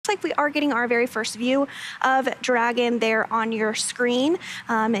like we are getting our very first view of Dragon there on your screen.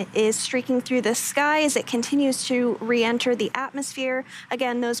 It is streaking through the sky as it continues to re-enter the atmosphere.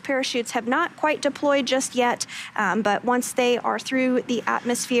 Again, those parachutes have not quite deployed just yet, but once they are through the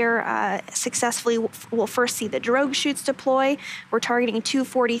atmosphere successfully, we'll first see the drogue chutes deploy. We're targeting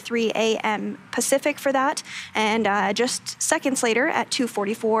 2:43 a.m. Pacific for that, and just seconds later at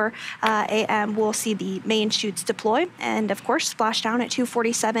 2:44 a.m. we'll see the main chutes deploy, and of course splashdown at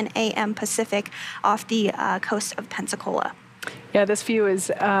 2:47 a.m. Pacific off the coast of Pensacola. Yeah, this view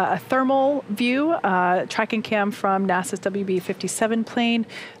is a thermal view, tracking cam from NASA's WB-57 plane.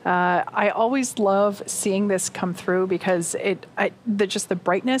 I always love seeing this come through because just the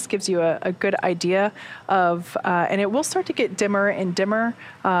brightness gives you a good idea of, and it will start to get dimmer and dimmer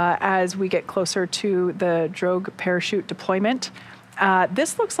as we get closer to the drogue parachute deployment.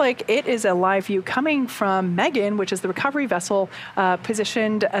 This looks like it is a live view coming from Megan, which is the recovery vessel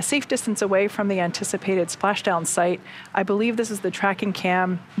positioned a safe distance away from the anticipated splashdown site. I believe this is the tracking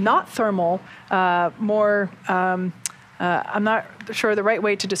cam, not thermal, more, I'm not sure the right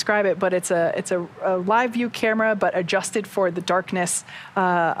way to describe it, but it's a live view camera, but adjusted for the darkness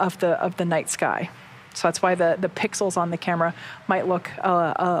of the night sky. So that's why the pixels on the camera might look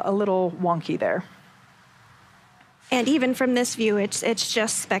a little wonky there. And even from this view, it's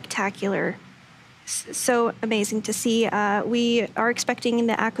just spectacular. So amazing to see. We are expecting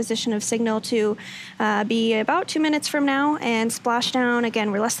the acquisition of signal to be about 2 minutes from now, and splashdown,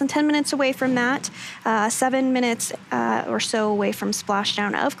 again, we're less than 10 minutes away from that, 7 minutes or so away from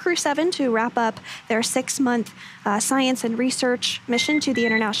splashdown of Crew 7 to wrap up their 6-month science and research mission to the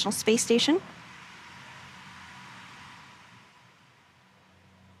International Space Station.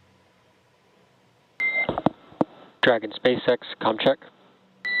 Dragon SpaceX, com check.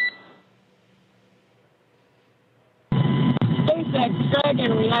 SpaceX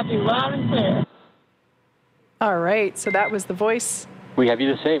Dragon, we have you loud and clear. All right, so that was the voice. We have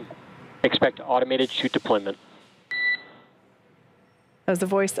you the same. Expect automated chute deployment. That was the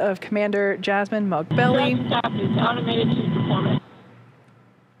voice of Commander Jasmine Mugbelly. Automated chute deployment.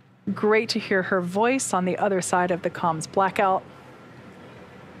 Great to hear her voice on the other side of the comms blackout.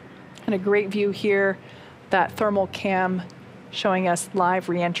 And a great view here. That thermal cam showing us live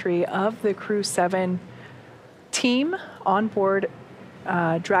reentry of the Crew 7 team on board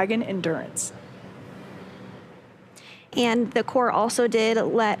Dragon Endurance. And the Corps also did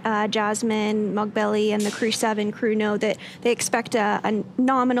let Jasmine Mugbelly and the Crew 7 crew know that they expect a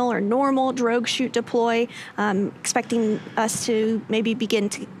nominal or normal drogue chute deploy, expecting us to maybe begin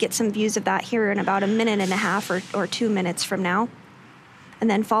to get some views of that here in about 1.5 minutes or 2 minutes from now. And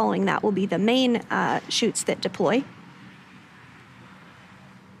then following that will be the main chutes that deploy.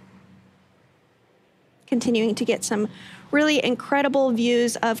 Continuing to get some really incredible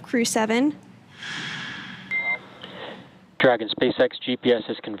views of Crew 7. Dragon SpaceX GPS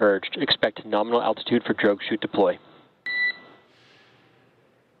has converged. Expect nominal altitude for drogue chute deploy.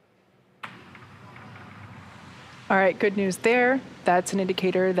 All right, good news there. That's an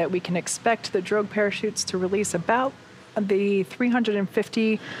indicator that we can expect the drogue parachutes to release about the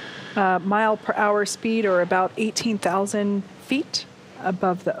 350 mile per hour speed, or about 18,000 feet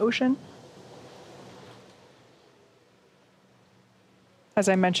above the ocean. As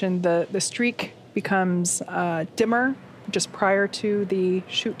I mentioned, the streak becomes dimmer just prior to the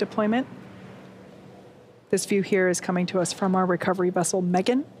chute deployment. This view here is coming to us from our recovery vessel,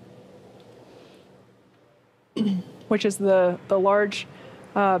 Megan, which is the large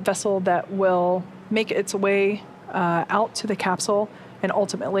vessel that will make its way out to the capsule and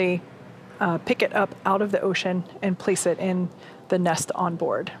ultimately pick it up out of the ocean and place it in the nest on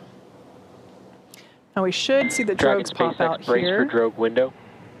board. Now we should see the drogues pop out brace here. For drogue window.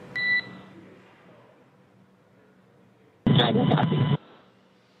 Dragon copy.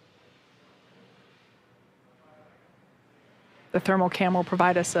 The thermal cam will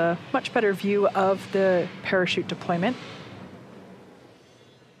provide us a much better view of the parachute deployment.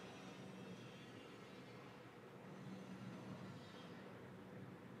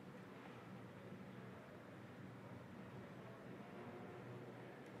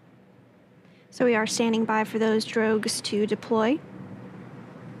 So we are standing by for those drogues to deploy.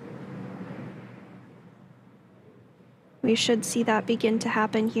 We should see that begin to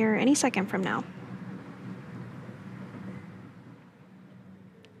happen here any second from now.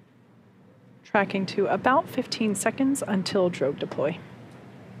 Tracking to about 15 seconds until drogue deploy.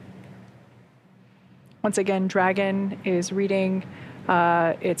 Once again, Dragon is reading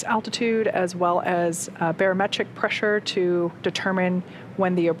its altitude as well as barometric pressure to determine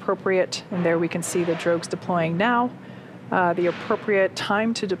when the appropriate, and there we can see the drogues deploying now, the appropriate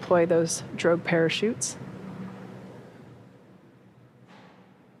time to deploy those drogue parachutes.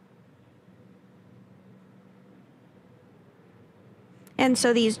 And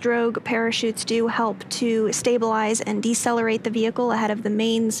so these drogue parachutes do help to stabilize and decelerate the vehicle ahead of the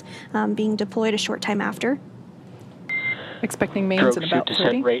mains being deployed a short time after. Expecting mains Drogue at chute about descent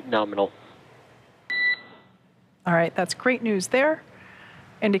 30. rate nominal. All right, that's great news there,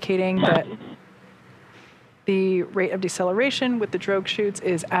 indicating that the rate of deceleration with the drogue chutes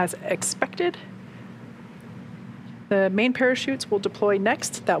is as expected. The main parachutes will deploy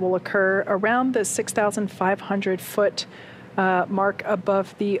next. That will occur around the 6,500 foot mark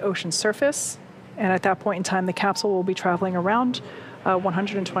above the ocean surface. And at that point in time, the capsule will be traveling around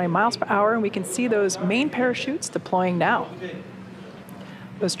 120 miles per hour, and we can see those main parachutes deploying now.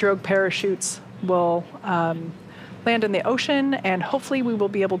 Those drogue parachutes will land in the ocean, and hopefully we will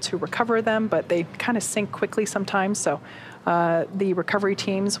be able to recover them, but they kind of sink quickly sometimes, so the recovery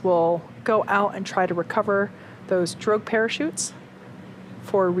teams will go out and try to recover those drogue parachutes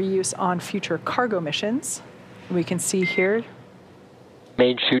for reuse on future cargo missions. We can see here.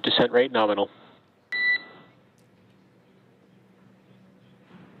 Main chute descent rate nominal.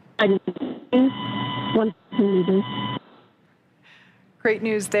 Great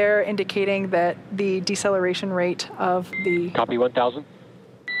news there, indicating that the deceleration rate of the... Copy 1,000.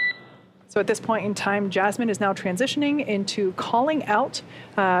 So at this point in time, Jasmine is now transitioning into calling out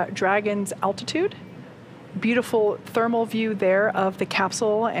Dragon's altitude. Beautiful thermal view there of the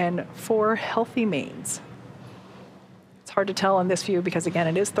capsule and 4 healthy mains. It's hard to tell in this view because, again,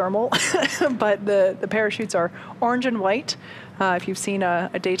 it is thermal, but the parachutes are orange and white. If you've seen a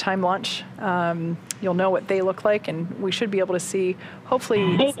daytime launch, you'll know what they look like, and we should be able to see,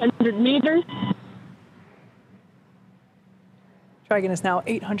 hopefully... 800 meters. Dragon is now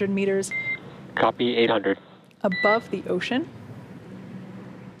 800 meters. Copy 800. Above the ocean.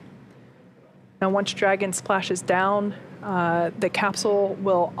 Now, once Dragon splashes down, the capsule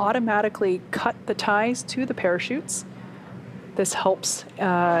will automatically cut the ties to the parachutes. This helps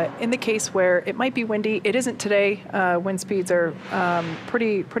in the case where it might be windy. It isn't today. Wind speeds are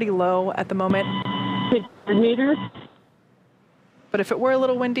pretty low at the moment. 600 meters. But if it were a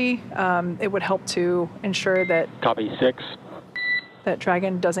little windy, it would help to ensure that Copy 6. that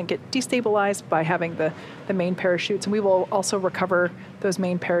Dragon doesn't get destabilized by having the main parachutes. And we will also recover those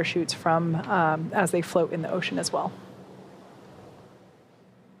main parachutes from as they float in the ocean as well.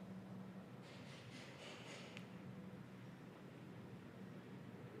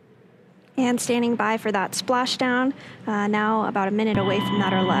 And standing by for that splashdown, now about a minute away from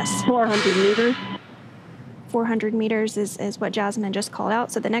that or less. 400 meters. 400 meters is what Jasmine just called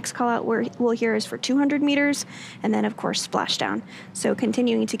out. So the next call out we'll hear is for 200 meters, and then of course splashdown. So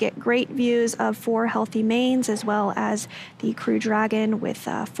continuing to get great views of 4 healthy mains, as well as the Crew Dragon with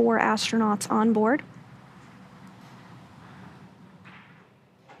 4 astronauts on board.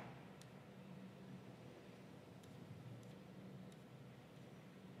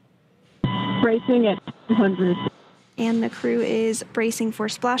 Bracing at 200. And the crew is bracing for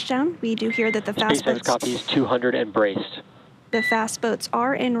splashdown. We do hear that the fast SpaceX boats, copies 200 and braced. the fast boats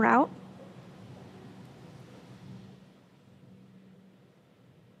are en route.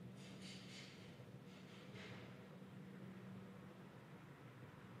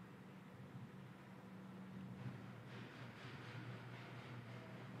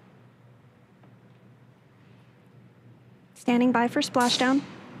 Standing by for splashdown.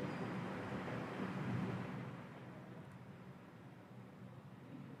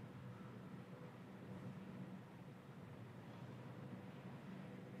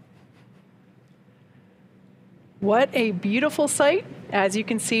 What a beautiful sight. As you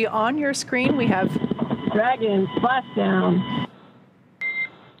can see on your screen, we have Dragon, splashdown.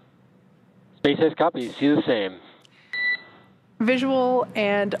 SpaceX copies, see the same. visual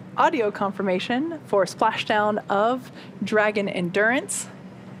and audio confirmation for splashdown of Dragon Endurance.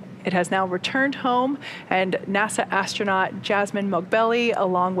 It has now returned home, and NASA astronaut Jasmine Mogbelli,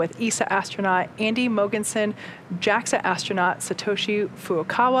 along with ESA astronaut Andy Mogensen, JAXA astronaut Satoshi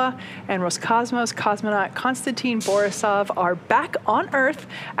Furukawa, and Roscosmos cosmonaut Konstantin Borisov are back on Earth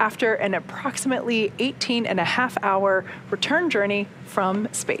after an approximately 18.5-hour return journey from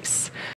space.